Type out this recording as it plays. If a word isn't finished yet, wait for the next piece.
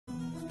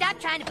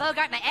trying to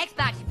bogart my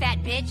Xbox, you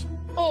fat bitch.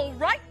 All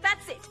right,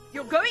 that's it.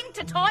 You're going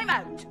to time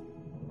out.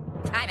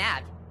 Time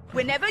out?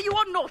 Whenever you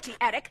are naughty,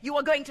 Eric, you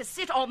are going to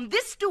sit on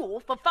this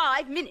stool for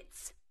 5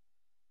 minutes.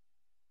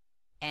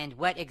 And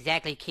what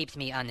exactly keeps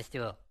me on the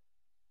stool?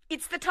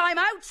 It's the time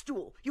out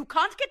stool. You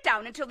can't get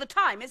down until the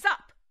time is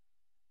up.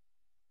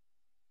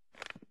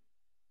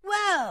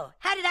 Whoa,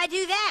 how did I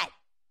do that?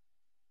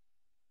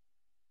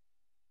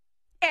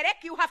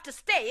 Eric, you have to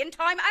stay in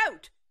time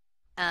out.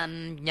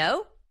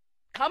 No?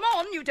 Come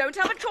on, you don't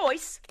have a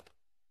choice.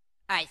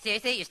 Alright,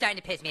 seriously, you're starting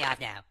to piss me off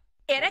now.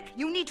 Eric,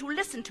 you need to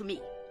listen to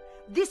me.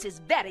 This is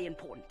very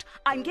important.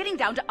 I'm getting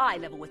down to eye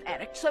level with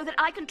Eric so that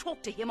I can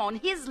talk to him on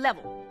his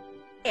level.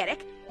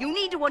 Eric, you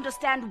need to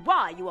understand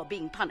why you are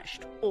being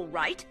punished, all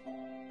right?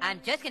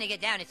 I'm just gonna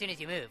get down as soon as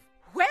you move.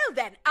 Well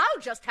then, I'll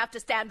just have to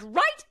stand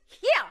right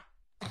here.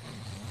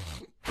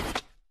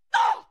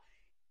 Oh!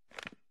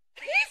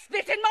 He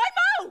spit in my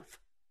mouth!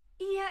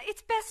 Yeah,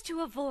 it's best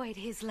to avoid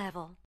his level.